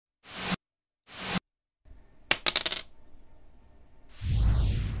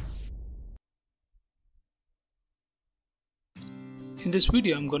In this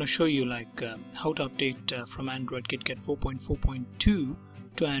video I'm going to show you how to update from Android KitKat 4.4.2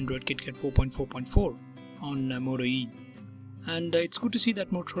 to Android KitKat 4.4.4 on Moto E. And it's good to see that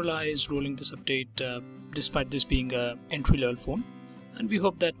Motorola is rolling this update despite this being an entry-level phone, and we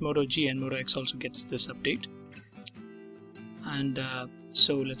hope that Moto G and Moto X also gets this update. And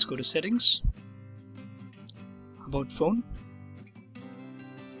so let's go to settings, about phone,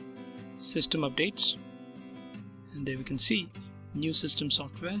 system updates, and there we can see new system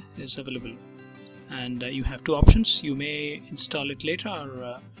software is available, and you have two options. You may install it later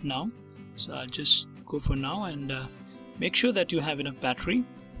or now, so I'll just go for now, and make sure that you have enough battery.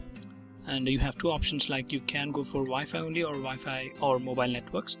 And you have two options, like you can go for Wi-Fi only or Wi-Fi or mobile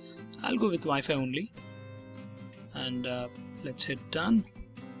networks. I'll go with Wi-Fi only, and let's hit done.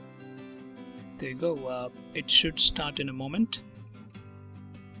 There you go. It should start in a moment,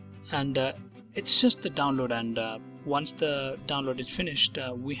 and it's just the download, and once the download is finished,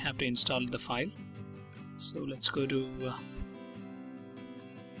 we have to install the file. So let's go to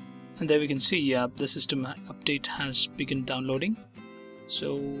and there we can see the system update has begun downloading.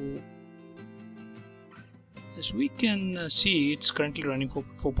 So as we can see, it's currently running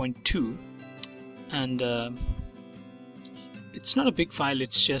 4.2, and it's not a big file.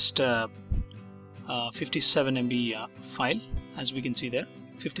 It's just a 57 MB file, as we can see there,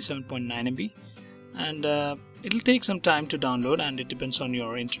 57.9 MB, and it'll take some time to download, and it depends on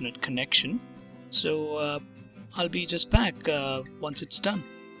your internet connection. So I'll be just back once it's done.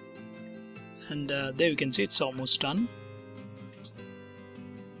 And there you can see it's almost done,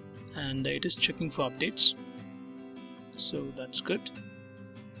 and it is checking for updates, so that's good.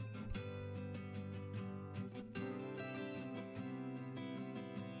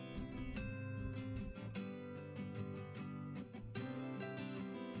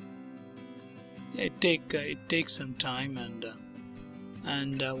 It takes some time,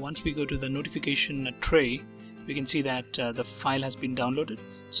 and once we go to the notification tray, we can see that the file has been downloaded.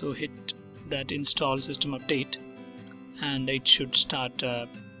 So hit that install system update, and it should start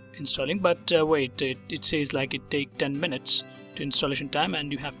installing. But wait, it says like it take 10 minutes to installation time,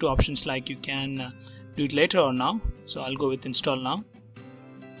 and you have two options, like you can do it later or now. So I'll go with install now,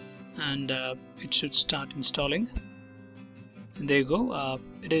 and it should start installing. And there you go.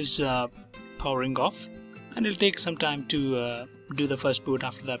 It is powering off, and it'll take some time to do the first boot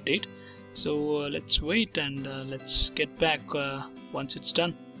after the update. So let's wait, and let's get back once it's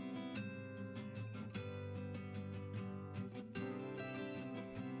done.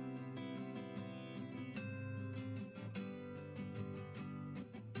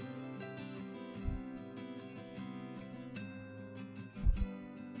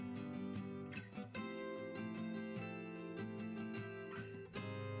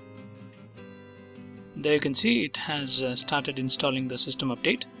 There you can see it has started installing the system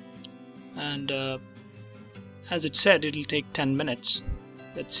update, and as it said, it'll take 10 minutes.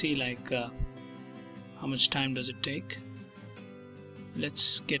 Let's see how much time does it take.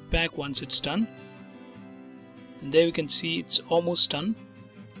 Let's get back once it's done, and there we can see it's almost done.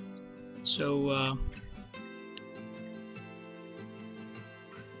 So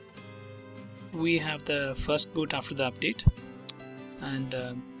we have the first boot after the update,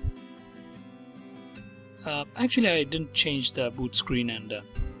 and actually I didn't change the boot screen, and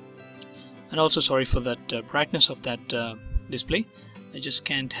also sorry for that brightness of that display. I just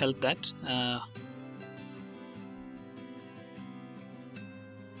can't help that.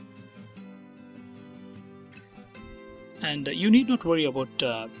 And you need not worry about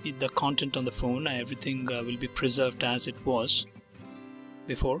the content on the phone. Everything will be preserved as it was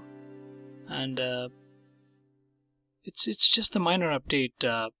before, and it's just a minor update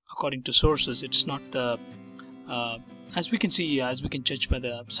according to sources. It's not the as we can see, as we can judge by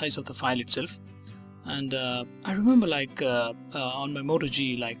the size of the file itself. And I remember on my Moto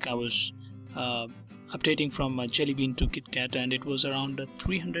G, I was updating from Jelly Bean to KitKat, and it was around a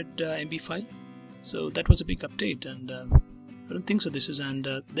 300 MB file. So that was a big update, and I don't think so this is. And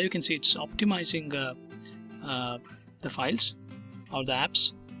there you can see it's optimizing the files or the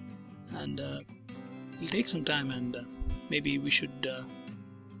apps, and it'll take some time, and maybe we should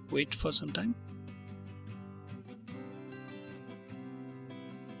wait for some time.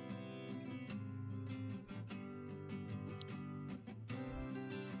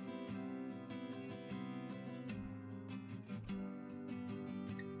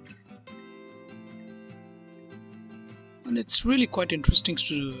 And it's really quite interesting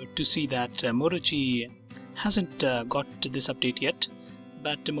to see that Moto G hasn't got this update yet,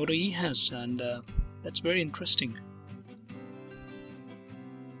 but Moto E has, and that's very interesting.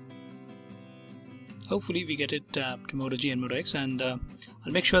 hopefully we get it to Moto G and Moto X, and I'll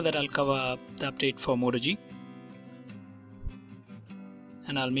make sure that I'll cover the update for Moto G,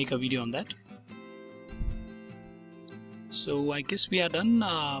 and I'll make a video on that. So I guess we are done.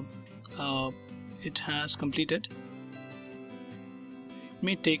 It has completed. It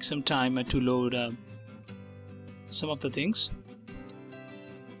may take some time to load some of the things,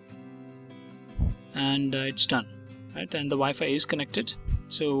 and it's done, right? And the Wi-Fi is connected.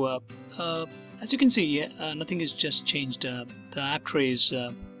 So as you can see, nothing is just changed. The app tray is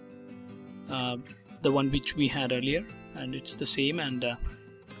the one which we had earlier, and it's the same. And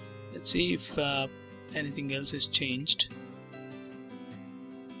let's see if anything else is changed.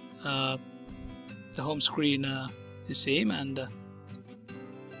 The home screen is same, and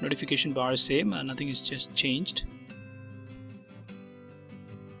notification bar is same. Nothing is just changed.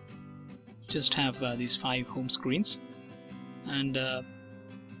 Just have these 5 home screens, and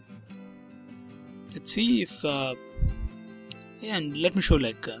let's see if yeah, and let me show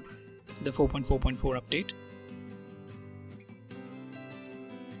like the 4.4.4 update.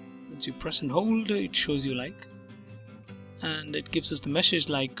 Once you press and hold, it shows you like, and it gives us the message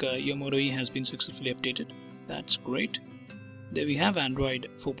like your Moto E has been successfully updated. That's great. There we have Android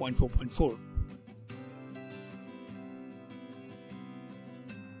 4.4.4.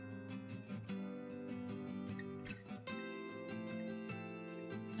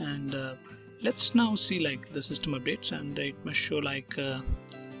 And let's now see like the system updates, and it must show like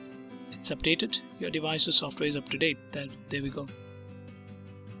it's updated. Your device's software is up to date. There we go.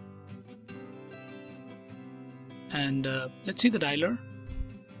 And let's see the dialer.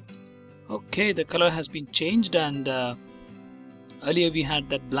 Okay, the color has been changed, and earlier we had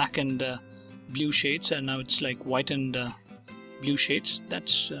that black and blue shades, and now it's like white and blue shades.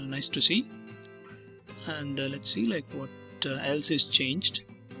 That's nice to see. And let's see like what else is changed.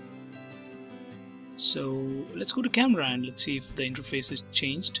 So let's go to camera and let's see if the interface is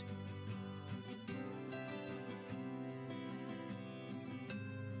changed.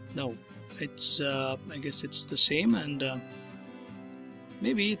 No, it's I guess it's the same, and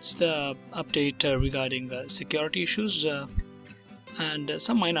maybe it's the update regarding security issues and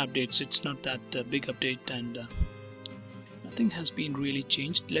some minor updates. It's not that big update, and nothing has been really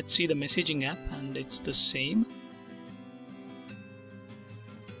changed. Let's see the messaging app, and it's the same.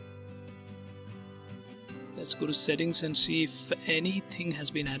 Let's go to settings and see if anything has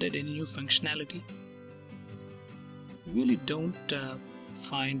been added, any new functionality. Really don't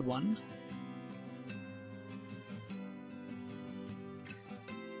find one.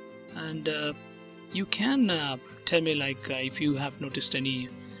 And you can tell me like if you have noticed any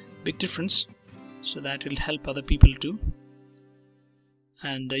big difference, so that will help other people too.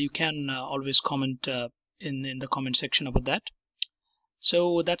 And you can always comment in the comment section about that.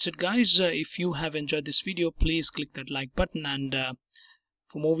 So that's it guys. If you have enjoyed this video, please click that like button, and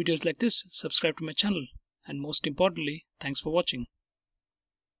for more videos like this, subscribe to my channel, and most importantly, thanks for watching.